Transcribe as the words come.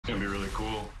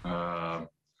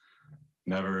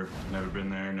never been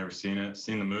there, never seen it.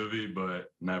 Seen the movie,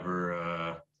 but never.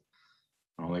 I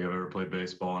don't think I've ever played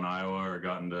baseball in Iowa or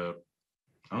gotten to.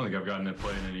 I don't think I've gotten to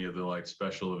play in any of the like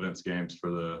special events games for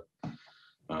the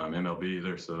MLB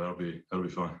either. So that'll be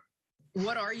fun.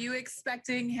 What are you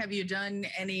expecting? Have you done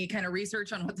any kind of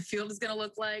research on what the field is going to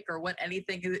look like or what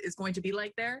anything is going to be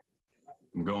like there?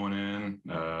 I'm going in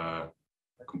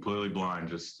completely blind,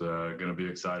 just going to be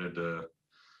excited to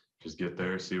just get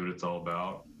there, see what it's all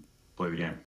about, play the game.